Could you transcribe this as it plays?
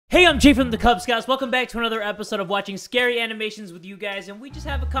Hey, I'm Jay from the Kubz Scouts. Welcome back to another episode of watching scary animations with you guys, and we just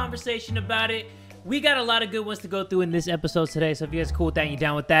have a conversation about it. We got a lot of good ones to go through in this episode today, so if you guys are cool with that and you're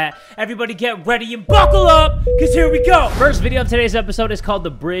down with that, everybody get ready and buckle up, because here we go! First video of today's episode is called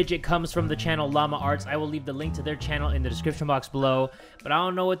The Bridge. It comes from the channel Llama Arts. I will leave the link to their channel in the description box below, but I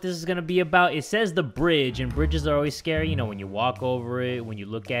don't know what this is going to be about. It says The Bridge, and bridges are always scary, you know, when you walk over it, when you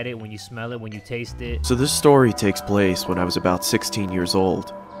look at it, when you smell it, when you taste it. So this story takes place when I was about 16 years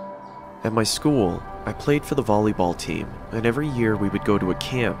old. At my school, I played for the volleyball team, and every year we would go to a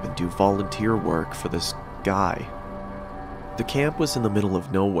camp and do volunteer work for this guy. The camp was in the middle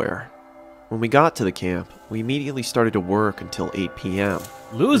of nowhere. When we got to the camp, we immediately started to work until 8 p.m.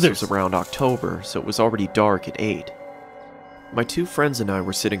 Losers! This was around October, so it was already dark at 8. My two friends and I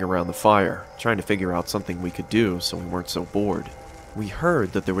were sitting around the fire, trying to figure out something we could do so we weren't so bored. We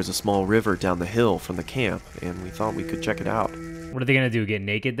heard that there was a small river down the hill from the camp, and we thought we could check it out. What are they gonna do, get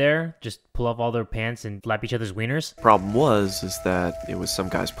naked there? Just pull off all their pants and flap each other's wieners? Problem was that it was some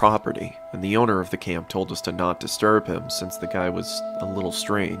guy's property, and the owner of the camp told us to not disturb him since the guy was a little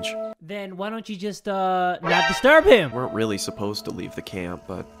strange. Then why don't you just, not disturb him? We weren't really supposed to leave the camp,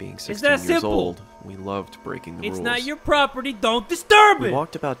 but being 16 that years simple? old, we loved breaking the rules. It's not your property, don't disturb it! We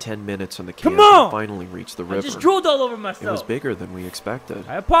walked about 10 minutes from the camp Come on! and finally reached the river. I just drooled all over myself. It was bigger than we expected.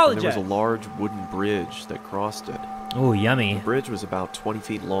 I apologize. And there was a large wooden bridge that crossed it. Ooh, yummy. The bridge was about 20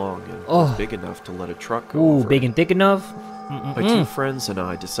 feet long and Oh. was big enough to let a truck go Ooh, over big it. and thick enough? My two friends and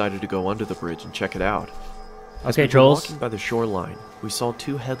I decided to go under the bridge and check it out. As Okay, we were trolls. walking by the shoreline, we saw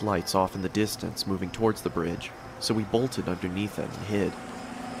two headlights off in the distance moving towards the bridge, so we bolted underneath it and hid.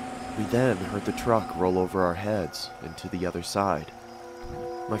 We then heard the truck roll over our heads and to the other side.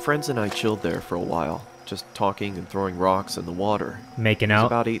 My friends and I chilled there for a while, just talking and throwing rocks in the water. Making It was out?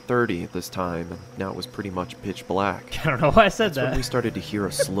 about 8:30 at this time, and now it was pretty much pitch black. I don't know why I said That's when we that. started to hear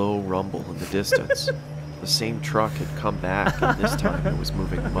a slow rumble in the distance. The same truck had come back, and this time it was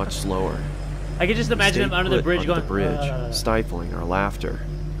moving much slower. I can just We imagine him stayed under the put bridge under going, the bridge, stifling our laughter.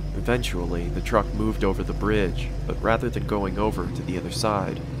 Eventually, the truck moved over the bridge, but rather than going over to the other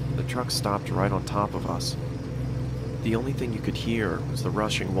side, the truck stopped right on top of us. The only thing you could hear was the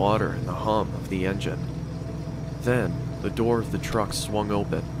rushing water and the hum of the engine. Then, the door of the truck swung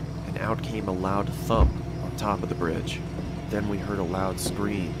open, and out came a loud thump on top of the bridge. Then we heard a loud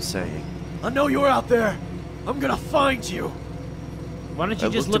scream saying, I know you're out there. I'm gonna find you. why don't I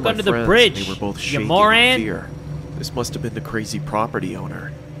you just looked look at my under the friends, bridge, and they were both you shaking moron? in fear. This must have been the crazy property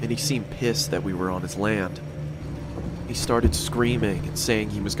owner, and he seemed pissed that we were on his land. He started screaming and saying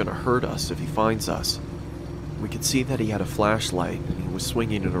he was going to hurt us if he finds us. We could see that he had a flashlight, and he was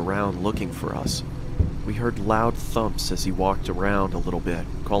swinging it around looking for us. We heard loud thumps as he walked around a little bit,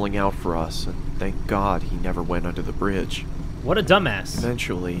 calling out for us, and thank God he never went under the bridge. What a dumbass.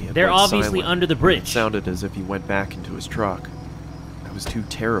 Eventually, it They're went obviously silent, under the and It bridge. sounded as if he went back into his truck. I was too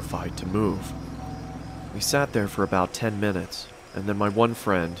terrified to move. We sat there for about 10 minutes, and then my one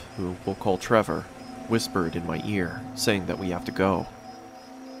friend, who we'll call Trevor, whispered in my ear, saying that we have to go.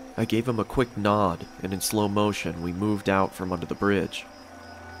 I gave him a quick nod, and in slow motion we moved out from under the bridge.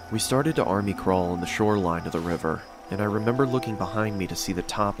 We started to army crawl on the shoreline of the river, and I remember looking behind me to see the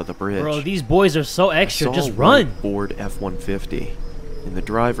top of the bridge. Bro, these boys are so extra, I saw just a run! white Ford F-150. In the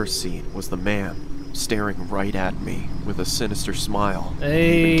driver's seat was the man, staring right at me with a sinister smile. He even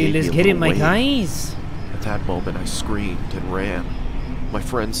Hey, gave let's me a get it, little my wave. guys! At that moment, I screamed and ran. My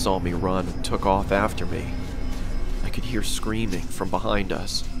friends saw me run and took off after me. I could hear screaming from behind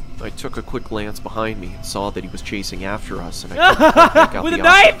us. I took a quick glance behind me and saw that he was chasing after us, and I couldn't quite make out With the a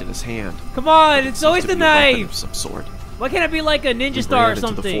knife? object in his hand. Come on, It it's seemed always to the be a weapon knife! of some sort. Why can't it be like a ninja We star or ran into the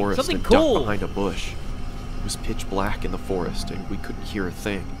something? forest Something and ducked cool! behind a bush. It was pitch black in the forest, and we couldn't hear a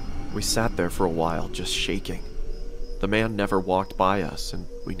thing. We sat there for a while, just shaking. The man never walked by us, and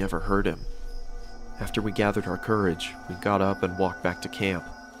we never heard him. After we gathered our courage, we got up and walked back to camp.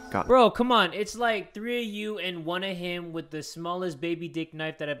 Bro, come on. It's like 3 of you and 1 of him with the smallest baby dick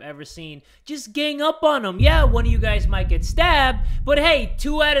knife that I've ever seen. Just gang up on him. Yeah, 1 of you guys might get stabbed, but hey,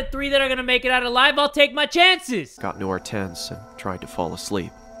 2 out of 3 that are gonna make it out alive, I'll take my chances. Got into our tents and tried to fall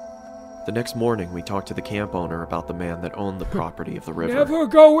asleep. The next morning, we talked to the camp owner about the man that owned the property of the river. Never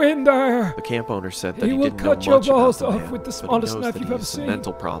go in there. The camp owner said that He he will didn't know cut your much about balls the off man, with the but he smallest knows knife that you've he ever has some seen.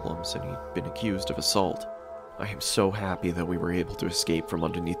 mental problems and he'd been accused of assault. I am so happy that we were able to escape from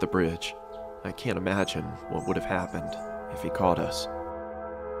underneath the bridge. I can't imagine what would have happened if he caught us.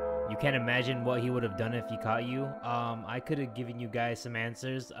 You can't imagine what he would have done if he caught you. I could have given you guys some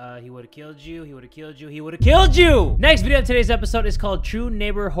answers. He would have killed you. He would have killed you. He would have killed you. Next video of today's episode is called True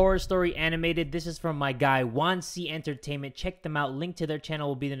Neighbor Horror Story Animated. This is from my guy Wansee Entertainment. Check them out. Link to their channel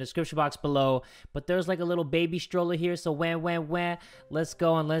will be in the description box below. But there's like a little baby stroller here. So wah. Let's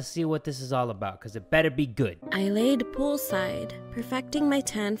go and let's see what this is all about, because it better be good. I laid poolside, perfecting my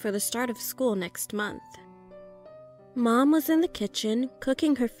tan for the start of school next month. Mom was in the kitchen,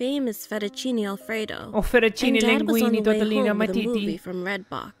 cooking her famous fettuccine alfredo. Oh, fettuccine and Dad was on the way tortellini, home with a matiti. movie from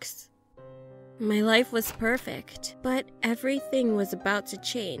Redbox. My life was perfect, but everything was about to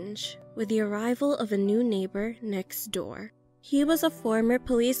change with the arrival of a new neighbor next door. He was a former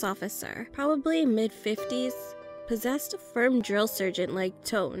police officer, probably mid-50s, possessed a firm drill sergeant-like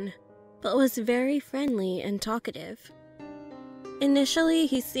tone, but was very friendly and talkative. Initially,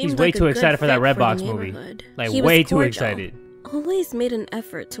 he seemed He's way like too a good excited for that fit Redbox the movie. neighborhood. Like, He was way too cordial, excited. Always made an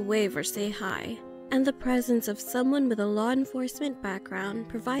effort to wave or say hi, and the presence of someone with a law enforcement background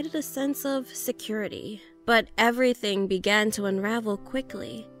provided a sense of security. But everything began to unravel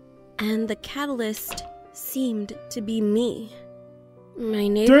quickly, and the catalyst seemed to be me. My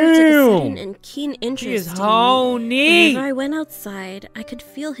neighbor took a sudden and keen interest in me. Whenever I went outside, I could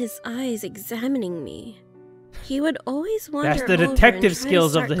feel his eyes examining me. He would always wander That's the over detective and try to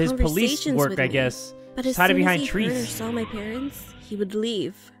skills of start his police conversations work, with I me. guess. But as Hiding soon behind as he heard or trees. saw my parents, he would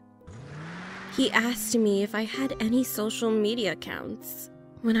leave. He asked me if I had any social media accounts.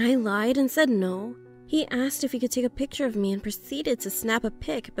 When I lied and said no, he asked if he could take a picture of me and proceeded to snap a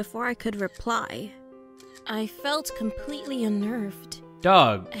pic before I could reply. I felt completely unnerved.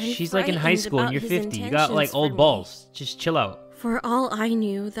 Dog, and she's like in high frightened school and about you're his 50. You got like intentions old for me. balls. Just chill out. For all I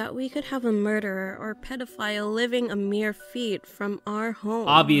knew, that we could have a murderer or pedophile living a mere feet from our home.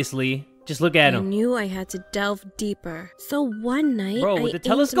 Obviously. Just look at I him. knew I had to delve deeper. So one night, Bro, I with the aimed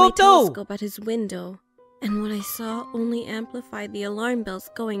telescope, my though? telescope at his window, and what I saw only amplified the alarm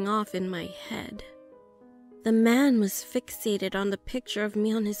bells going off in my head. The man was fixated on the picture of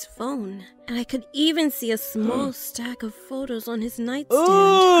me on his phone, and I could even see a small stack of photos on his nightstand,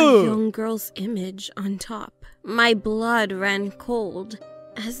 a young girl's image on top. My blood ran cold,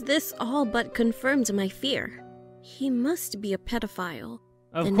 as this all but confirmed my fear. He must be a pedophile.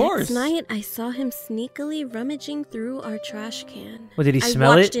 Of The course. next night, I saw him sneakily rummaging through our trash can. What, did he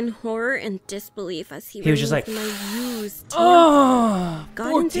smell I watched it? in horror and disbelief as he He was just removed like, my used tampon, Oh,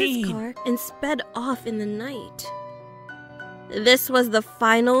 got into his car, and sped off in the night. This was the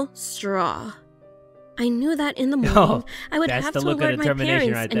final straw. I knew that in the morning, Oh, I would that's have the to look of alert my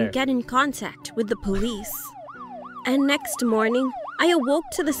determination parents right there. and get in contact with the police. And next morning, I awoke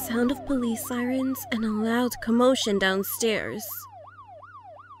to the sound of police sirens and a loud commotion downstairs.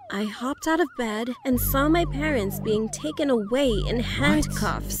 I hopped out of bed and saw my parents being taken away in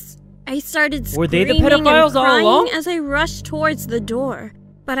handcuffs. I started Were they screaming the pedophiles and all crying along? as I rushed towards the door,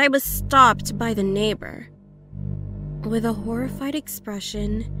 but I was stopped by the neighbor. With a horrified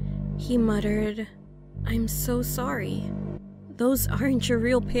expression, he muttered, "I'm so sorry. Those aren't your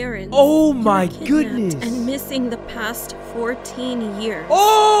real parents. Oh You were my kidnapped goodness. And missing the past 14 years.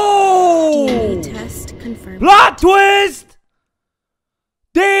 Oh! DNA test confirmed. Plot twist!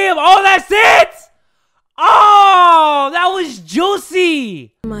 Damn, oh, that's it? Oh, that was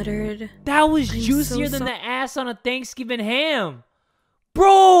juicy. Muttered, That was I'm juicier so than the ass on a Thanksgiving ham.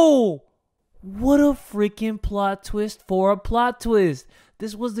 Bro, what a freaking plot twist for a plot twist.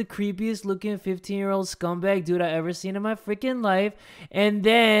 This was the creepiest looking 15-year-old scumbag dude I ever seen in my freaking life. And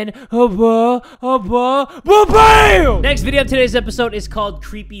then, bam! Next video of today's episode is called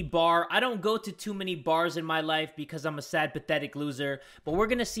Creepy Bar. I don't go to too many bars in my life because I'm a sad, pathetic loser. But we're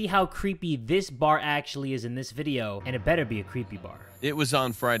gonna see how creepy this bar actually is in this video. And it better be a creepy bar. It was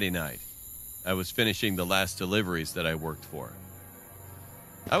on Friday night. I was finishing the last deliveries that I worked for.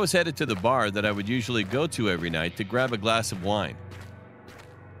 I was headed to the bar that I would usually go to every night to grab a glass of wine.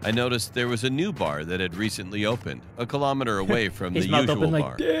 I noticed there was a new bar that had recently opened, a kilometer away from the His mouth usual open like,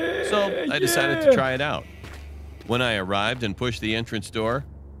 bar. So I decided to try it out. When I arrived and pushed the entrance door,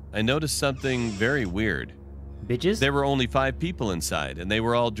 I noticed something very weird. Bitches? There were only 5 people inside, and they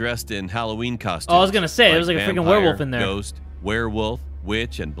were all dressed in Halloween costumes. Oh, I was gonna say, there was like a freaking vampire, werewolf in there. Ghost, werewolf,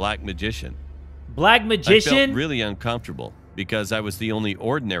 witch, and black magician. Black I magician? felt really uncomfortable because I was the only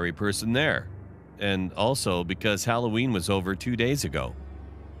ordinary person there, and also because Halloween was over 2 days ago.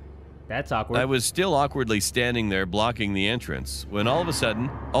 That's awkward. I was still awkwardly standing there blocking the entrance when all of a sudden,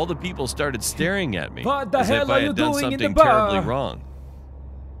 all the people started staring at me What the as if hell I are you had done doing in the something bar? terribly wrong.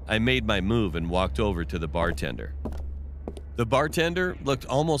 I made my move and walked over to the bartender. The bartender looked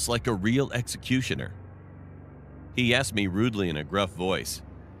almost like a real executioner. He asked me rudely in a gruff voice,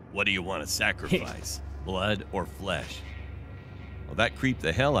 What do you want to sacrifice, blood or flesh? Well, that creeped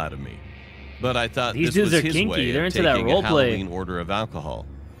the hell out of me. But I thought These this dudes was are his kinky. way They're of into that taking role a play. Halloween order of alcohol.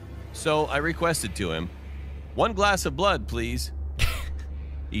 So I requested to him, 1 glass of blood, please.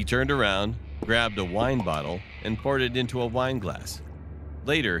 He turned around, grabbed a wine bottle, and poured it into a wine glass.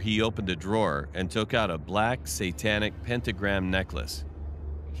 Later, he opened a drawer and took out a black satanic pentagram necklace.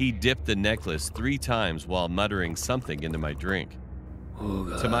 He dipped the necklace 3 times while muttering something into my drink.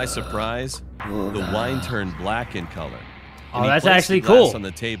 To my surprise, the wine turned black in color. Oh, He that's placed actually the glass cool. on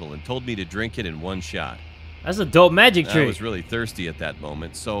the table and told me to drink it in 1 shot. That's a dope magic I trick. was really thirsty at that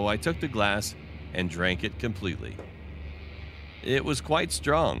moment, so I took the glass and drank it completely. It was quite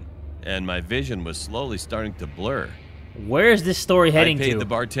strong, and my vision was slowly starting to blur. Where is this story heading I paid to? the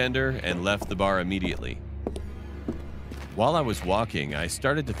bartender and left the bar immediately. While I was walking, I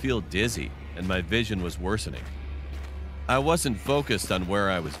started to feel dizzy, and my vision was worsening. I wasn't focused on where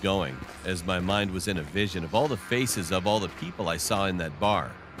I was going, as my mind was in a vision of all the faces of all the people I saw in that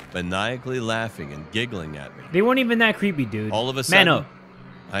bar, maniacally laughing and giggling at me. They weren't even that creepy, dude. All of a Man sudden, up.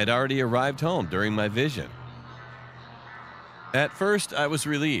 I'd already arrived home during my vision. At first, I was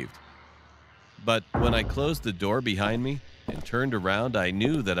relieved. But when I closed the door behind me and turned around, I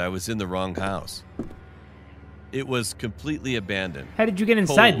knew that I was in the wrong house. It was completely abandoned. How did you get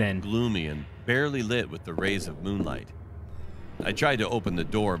inside cold, then? Gloomy, and barely lit with the rays of moonlight. I tried to open the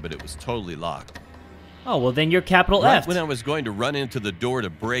door, but it was totally locked. Oh, well then you're capital Right F. when I was going to run into the door to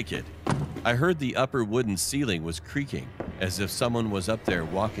break it, I heard the upper wooden ceiling was creaking, as if someone was up there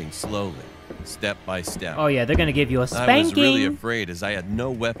walking slowly, step by step. Oh yeah, they're gonna give you a spanking. I was really afraid as I had no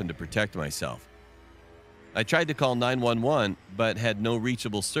weapon to protect myself. I tried to call 911, but had no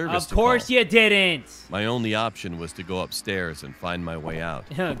reachable service Of course to call. you didn't. My only option was to go upstairs and find my way out.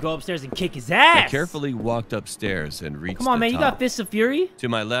 Go upstairs and kick his I ass. carefully walked upstairs and reached Come on, the man. top. You got fists of fury. To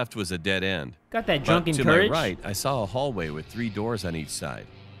my left was a dead end. Got that But drunken to courage. my right, I saw a hallway with 3 doors on each side.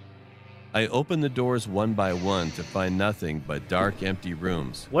 I opened the doors one by one to find nothing but dark, empty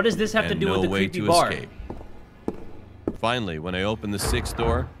rooms. What does this have to and do no with the way creepy to bar? escape. Finally, when I opened the 6th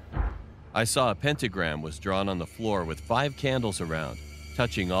door, I saw a pentagram was drawn on the floor with 5 candles around,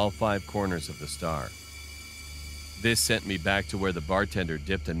 touching all 5 corners of the star. This sent me back to where the bartender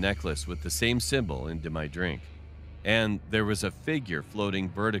dipped a necklace with the same symbol into my drink. And there was a figure floating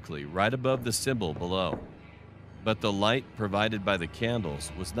vertically right above the symbol below. But the light provided by the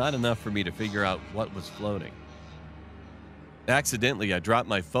candles was not enough for me to figure out what was floating. Accidentally, I dropped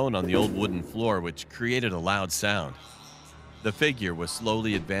my phone on the old wooden floor, which created a loud sound. The figure was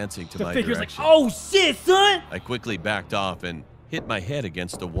slowly advancing to The my figure's like, direction. oh shit, son. I quickly backed off and hit my head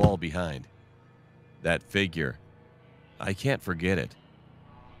against a wall behind. That figure, I can't forget it.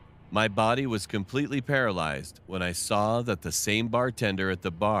 My body was completely paralyzed when I saw that the same bartender at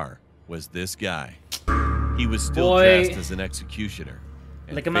the bar was this guy. He was still Boy. dressed as an executioner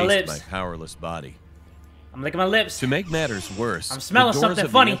and Licking my faced lips. my powerless body. I'm licking my lips. To make matters worse, I'm smelling the doors something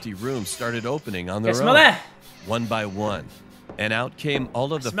of funny. the empty room started opening on Yeah, their smell own, that. one by one, and out came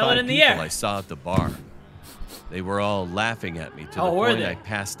all of the Smell it 5 in the people air. I saw at the bar. They were all laughing at me to Oh, the were point they? I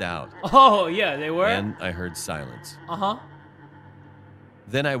passed out, Oh yeah, they were. and I heard silence. Uh-huh.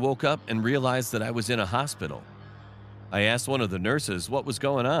 Then I woke up and realized that I was in a hospital. I asked one of the nurses what was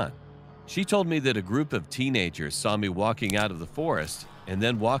going on. She told me that a group of teenagers saw me walking out of the forest and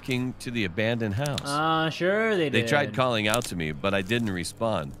then walking to the abandoned house. Sure they did. They tried calling out to me, but I didn't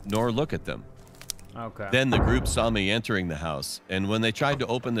respond, nor look at them. Okay. Then the group saw me entering the house, and when they tried to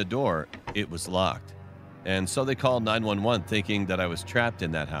open the door, it was locked. And so they called 911 thinking that I was trapped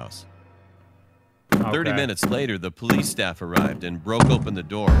in that house. 30 minutes later, the police staff arrived and broke open the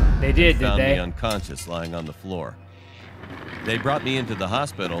door. They did, and found did me they? unconscious lying on the floor. They brought me into the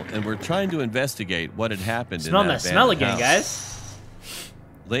hospital and were trying to investigate what had happened Smell in that that smell abandoned again, house.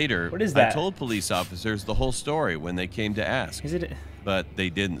 guys. Later, What is I that? told police officers the whole story when they came to ask, Is it? but they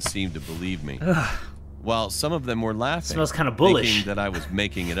didn't seem to believe me. While some of them were laughing, Smells kinda bullish. thinking that I was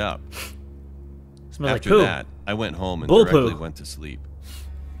making it up. Smells like After poo. that, I went home and Bull directly poo. went to sleep.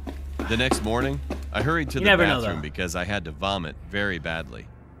 The next morning, I hurried to You the never know, bathroom though. because I had to vomit very badly.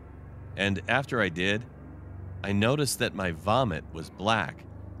 And after I did, I noticed that my vomit was black.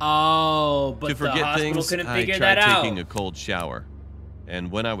 Oh, but To the forget hospital things, couldn't I figure tried that out. taking a cold shower.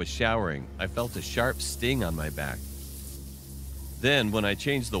 And when I was showering, I felt a sharp sting on my back. Then, when I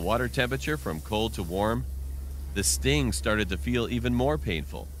changed the water temperature from cold to warm, the sting started to feel even more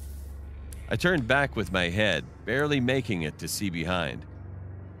painful. I turned back with my head, barely making it to see behind.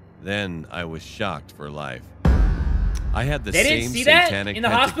 Then I was shocked for life. I had the They same didn't see that satanic in the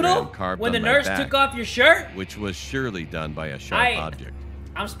pentagram hospital carved when the on my nurse back, took off your shirt. which was surely done by a sharp object.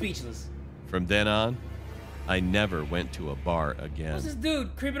 I'm speechless. From then on, I never went to a bar again. What's this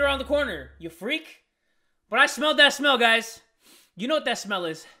dude creeping around the corner? You freak? But I smelled that smell, guys. You know what that smell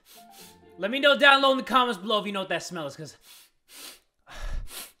is. Let me know down low in the comments below if you know what that smell is, because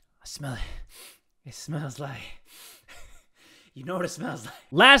I smell it. It smells like... You know what it smells like.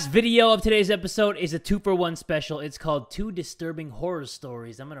 Last video of today's episode is a 2-for-1 special. It's called 2 Disturbing Horror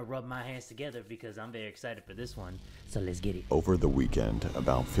Stories. I'm going to rub my hands together because I'm very excited for this one. So let's get it. Over the weekend,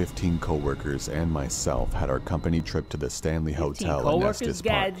 about 15 coworkers and myself had our company trip to the Stanley Hotel in Estes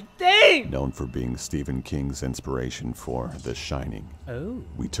Park, known for being Stephen King's inspiration for The Shining. Oh.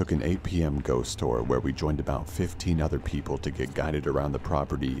 We took an 8 p.m. ghost tour where we joined about 15 other people to get guided around the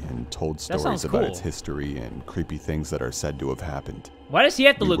property and told stories about its history and creepy things that are said to have happened. Why does he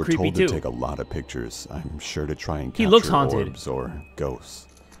have to look creepy too? We were told to take a lot of pictures, I'm sure, to try and capture orbs or ghosts.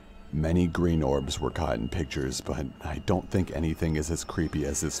 Many green orbs were caught in pictures, but I don't think anything is as creepy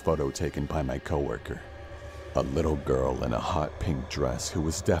as this photo taken by my coworker. A little girl in a hot pink dress who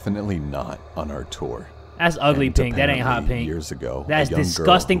was definitely not on our tour. That's ugly pink. That ain't hot pink. Years ago, that's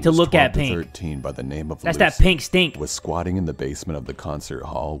disgusting to look at. Pink. 13 by the name of That's Lucy, that pink stink. Was squatting in the basement of the concert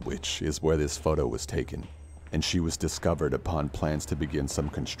hall, which is where this photo was taken, and she was discovered upon plans to begin some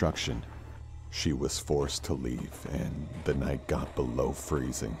construction. She was forced to leave, and the night got below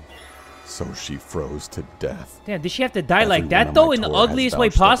freezing, so she froze to death. Damn, did she have to die like that though, in the ugliest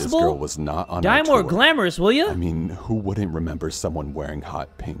way possible? This girl was not on Die more glamorous, will you? I mean, who wouldn't remember someone wearing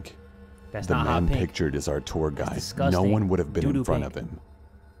hot pink? That's the not hot man pink. Pictured as our tour guide. No one would have been in front of him.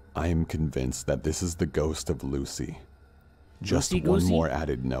 I am convinced that this is the ghost of Lucy. Just one more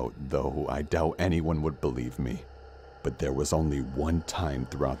added note, though I doubt anyone would believe me. But there was only one time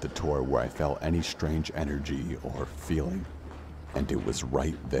throughout the tour where I felt any strange energy or feeling. And it was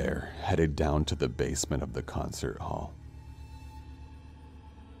right there, headed down to the basement of the concert hall.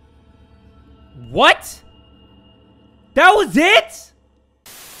 What? That was it?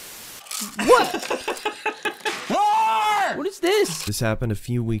 What? What is this? This happened a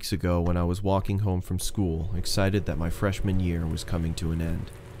few weeks ago when I was walking home from school, excited that my freshman year was coming to an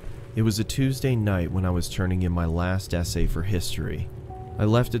end. It was a Tuesday night when I was turning in my last essay for history. I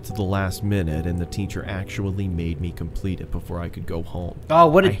left it to the last minute, and the teacher actually made me complete it before I could go home. Oh,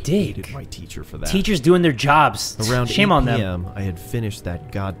 what a I dick. hated my teacher for that. Teachers doing their jobs. Around Shame 8 on them. p.m., I had finished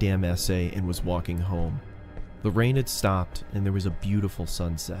that goddamn essay and was walking home. The rain had stopped, and there was a beautiful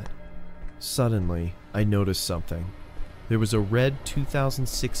sunset. Suddenly, I noticed something. There was a red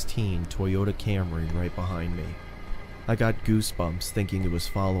 2016 Toyota Camry right behind me. I got goosebumps thinking it was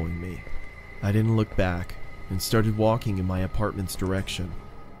following me. I didn't look back and started walking in my apartment's direction.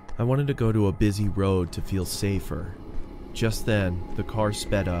 I wanted to go to a busy road to feel safer. Just then, the car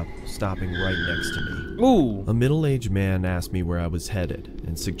sped up, stopping right next to me. Ooh. A middle-aged man asked me where I was headed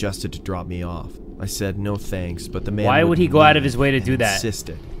and suggested to drop me off. I said no thanks, but the man Why would he go out of his way to do that?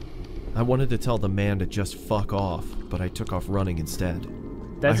 Insisted. I wanted to tell the man to just fuck off, but I took off running instead.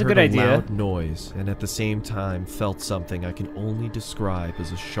 That's a good idea. I heard a loud noise, and at the same time felt something I can only describe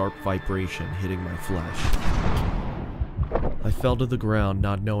as a sharp vibration hitting my flesh. I fell to the ground,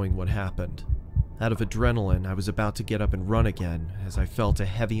 not knowing what happened. Out of adrenaline, I was about to get up and run again as I felt a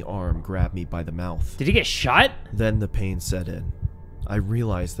heavy arm grab me by the mouth. Did he get shot? Then the pain set in. I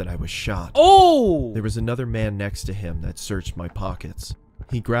realized that I was shot. Oh! There was another man next to him that searched my pockets.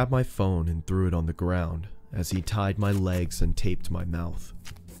 He grabbed my phone and threw it on the ground as he tied my legs and taped my mouth.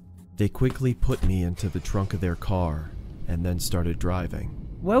 They quickly put me into the trunk of their car and then started driving.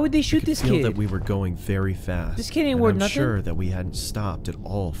 Why would they shoot this kid? I could feel that we were going very fast. This kid ain't worth nothing. I'm sure that we hadn't stopped at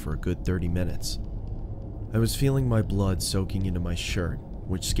all for a good 30 minutes. I was feeling my blood soaking into my shirt,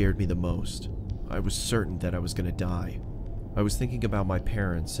 which scared me the most. I was certain that I was going to die. I was thinking about my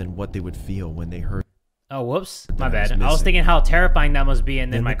parents and what they would feel when they heard. Oh, whoops. My bad. I was thinking how terrifying that must be,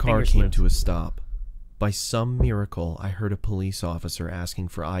 and then my car came to a stop. By some miracle, I heard a police officer asking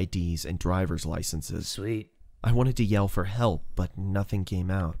for IDs and driver's licenses. Sweet. I wanted to yell for help, but nothing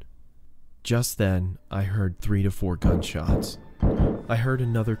came out. Just then, I heard 3 to 4 gunshots. I heard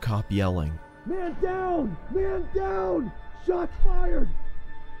another cop yelling, "Man down! Man down! Shots fired!"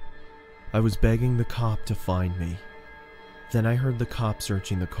 I was begging the cop to find me. Then I heard the cop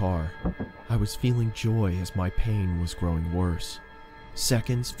searching the car. I was feeling joy as my pain was growing worse.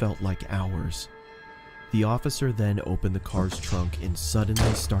 Seconds felt like hours. The officer then opened the car's trunk and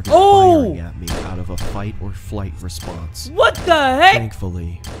suddenly started firing at me out of a fight or flight response. What the heck?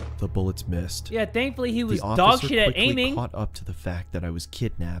 Thankfully, the bullets missed. Yeah, thankfully he was dog shit at aiming. Caught up to the fact that I was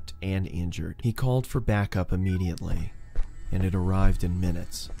kidnapped and injured. He called for backup immediately, and it arrived in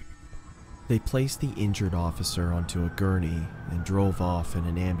minutes. They placed the injured officer onto a gurney and drove off in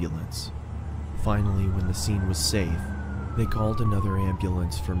an ambulance. Finally, when the scene was safe, they called another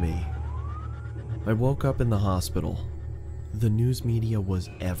ambulance for me. I woke up in the hospital. The news media was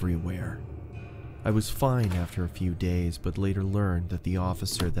everywhere. I was fine after a few days, but later learned that the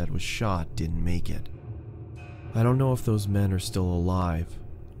officer that was shot didn't make it. I don't know if those men are still alive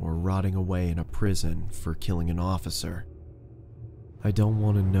or rotting away in a prison for killing an officer. I don't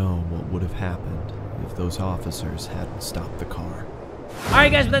want to know what would have happened if those officers hadn't stopped the car.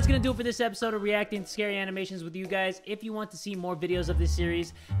 Alright guys, well that's going to do it for this episode of reacting to scary animations with you guys. If you want to see more videos of this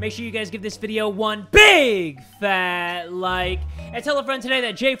series, make sure you guys give this video one big fat like. And tell a friend today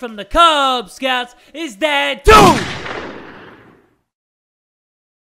that Jay from the Kubz Scouts is dead too!